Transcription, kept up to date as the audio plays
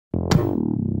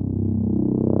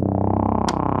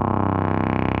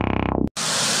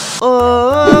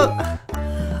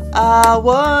I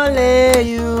won't let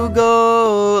you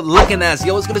go. Looking ass.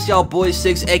 Yo, what's good? It's y'all boy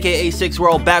 6, aka 6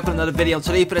 World, back with another video.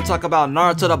 Today we're gonna talk about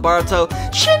Naruto the Boruto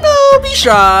Shinobi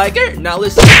Striker. Now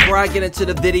listen, before I get into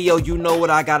the video, you know what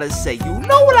I gotta say. You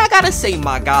know what I gotta say,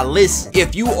 my guy. Listen,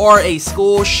 if you are a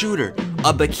school shooter,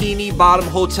 a bikini bottom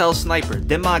hotel sniper,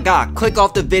 then my guy, click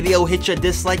off the video, hit your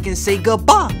dislike and say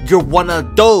goodbye. You're one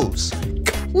of those.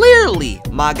 Clearly,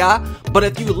 my guy. But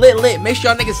if you lit, make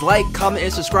sure y'all niggas like, comment,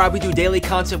 and subscribe. We do daily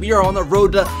content. We are on the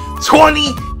road to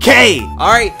 20K.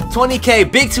 Alright,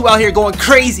 20K. Big 2 out here going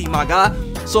crazy, my guy.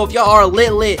 So if y'all are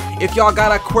lit, if y'all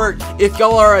got a quirk, if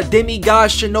y'all are a demigod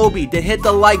shinobi, then hit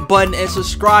the like button and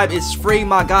subscribe. It's free,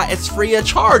 my guy. It's free of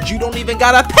charge. You don't even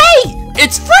gotta pay.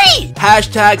 It's free!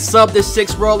 Hashtag sub this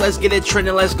 6 World. Let's get it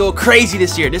trending. Let's go crazy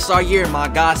this year. This is our year, my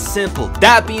God. Simple.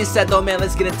 That being said, though, man,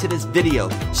 let's get into this video.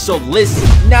 So listen.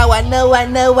 Now I know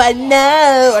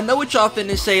what y'all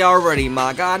finna say already,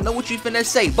 my God. I know what you finna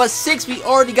say. But 6, we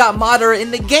already got Madara in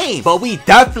the game. But we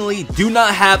definitely do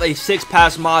not have a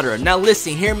 6-pass Madara. Now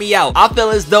listen, hear me out. I feel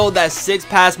as though that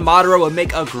 6-pass Madara would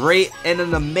make a great and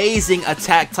an amazing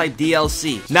attack type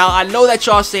DLC. Now I know that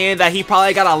y'all saying that he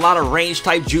probably got a lot of range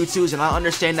type jutsus, and I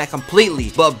understand that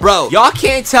completely, but bro, y'all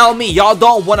can't tell me y'all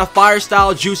don't want a fire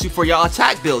style jutsu for y'all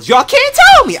attack builds. Y'all can't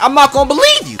tell me. I'm not gonna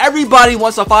believe you. Everybody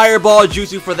wants a fireball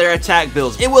jutsu for their attack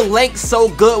builds. It would link so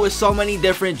good with so many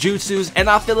different jutsus, and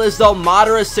I feel as though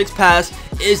Madara 6-pass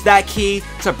is that key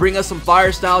to bring us some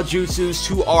fire style jutsus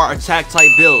to our attack type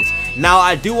builds. Now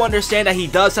I do understand that he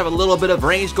does have a little bit of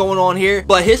range going on here,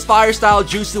 but his fire style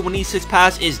jutsu when he's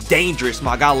 6-pass is dangerous,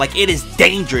 my god. Like, it is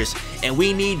dangerous, and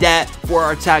we need that for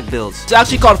our attack builds. It's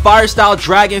actually called Fire Style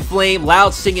Dragon Flame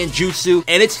Loud Singing Jutsu,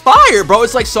 and it's fire, bro.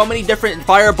 It's like so many different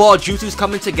fireball jutsus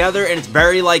coming together, and it's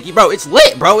very like, bro, it's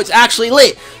lit, bro. It's actually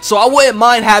lit. So I wouldn't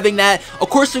mind having that. Of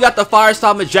course, we got the Fire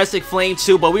Style Majestic Flame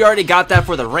too, but we already got that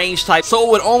for the range type, so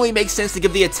it would only make sense to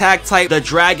give the attack type the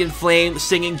Dragon Flame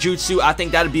Singing Jutsu. I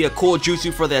think that'd be a cool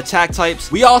jutsu for the attack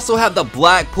types. We also have the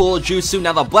Blackpool Jutsu.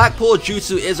 Now the Blackpool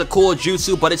Jutsu is a cool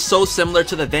jutsu, but it's so similar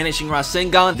to the Vanishing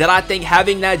Rasengan that I think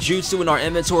having that jutsu in our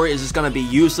inventory is just gonna be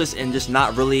useless and just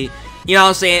not really, you know what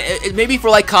I'm saying? It maybe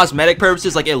for like cosmetic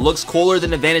purposes, like it looks cooler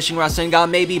than the Vanishing Rasengan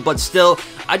maybe, but still,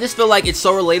 I just feel like it's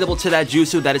so relatable to that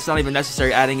jutsu that it's not even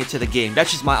necessary adding it to the game.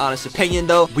 That's just my honest opinion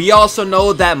though. We also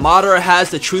know that Madara has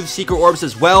the Truth Seeker Orbs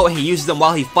as well, and he uses them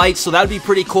while he fights, so that would be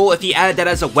pretty cool if he added that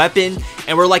as a weapon,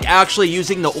 and we're like actually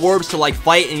using the orbs to like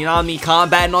fight and, you know what I mean,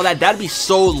 combat and all that. That'd be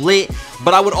so lit.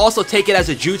 But I would also take it as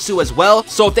a jutsu as well.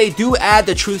 So if they do add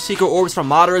the Truth Seeker Orbs from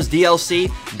Madara's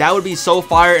DLC, that would be so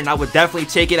fire, and I would definitely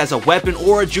take it as a weapon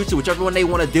or a jutsu, whichever one they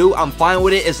want to do. I'm fine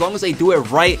with it as long as they do it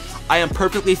right. I am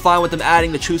perfectly fine with them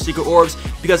adding the Truth Seeker Orbs,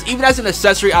 because even as an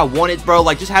accessory, I want it, bro.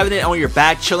 Like, just having it on your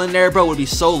back chilling there, bro, would be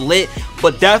so lit.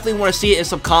 But definitely want to see it in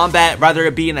some combat, rather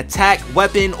it be an attack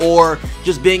weapon or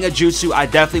just being a jutsu. I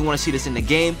definitely want to see this in the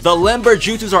game. The Limber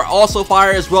jutsus are also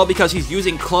fire as well, because he's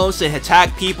using clones to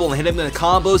attack people and hit them in the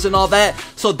combos and all that.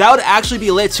 So that would actually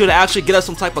be lit too, to actually get us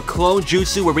some type of clone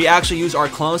jutsu where we actually use our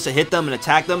clones to hit them and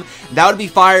attack them. That would be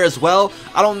fire as well.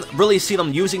 I don't really see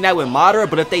them using that with Madara,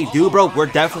 but if they do, bro, we're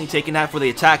definitely taking that for the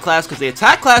attack class, because the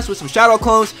attack class with some shadow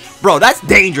clones, bro, that's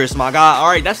dangerous, my god.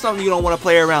 Alright, that's something you don't want to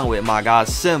play around with, my god.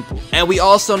 Simple. And we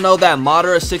also know that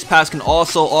Madara 6-pass can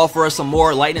also offer us some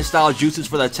more lightning style jutsus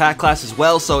for the attack class as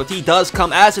well. So if he does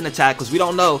come as an attack, because we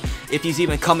don't know if he's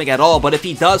even coming at all, but if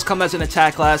he does come as an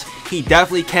attack class, he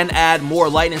definitely can add more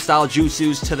lightning style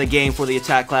jutsus to the game for the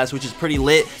attack class, which is pretty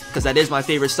lit, because that is my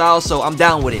favorite style, so I'm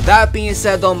down with it. That being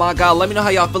said though, my god, let me know how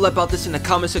y'all feel about this in the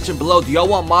comment section below. Do y'all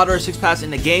want Madara 6-pass in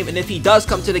the game? And if he does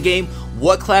come to the game,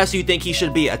 what class do you think he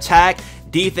should be? Attack,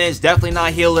 defense, definitely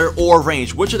not healer, or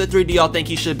range? Which of the 3 do y'all think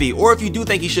he should be? Or if you do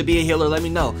think he should be a healer, let me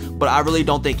know. But I really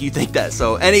don't think you think that.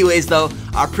 So anyways though,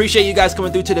 I appreciate you guys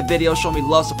coming through to the video, showing me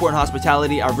love, support, and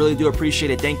hospitality. I really do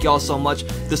appreciate it. Thank y'all so much.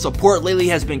 The support lately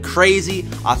has been crazy.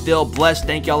 I feel blessed.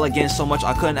 Thank y'all again so much.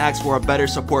 I couldn't ask for a better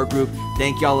support group.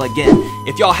 Thank y'all again.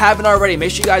 If y'all haven't already,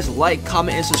 make sure you guys like,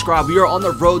 comment, and subscribe. We are on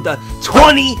the road to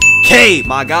 20K,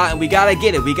 my god, and we gotta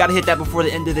get it. We gotta hit that before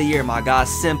the end of the year, my god.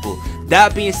 Simple.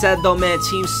 That being said though, man,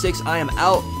 Team 6, I am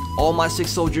out. All my 6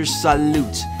 soldiers,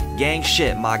 salute. Gang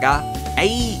shit, my guy.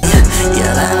 Ayy.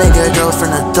 Yeah, that nigga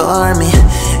girlfriend adore me.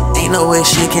 Ain't no way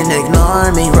she can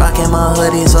ignore me. Rocking my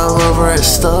hoodies all over her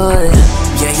story.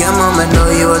 Yeah, your mama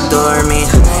know you adore me.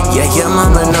 Yeah, your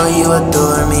mama know you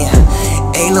adore me.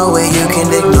 Ain't no way you can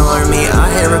ignore me.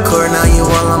 I hit record, now you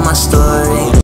all on my story.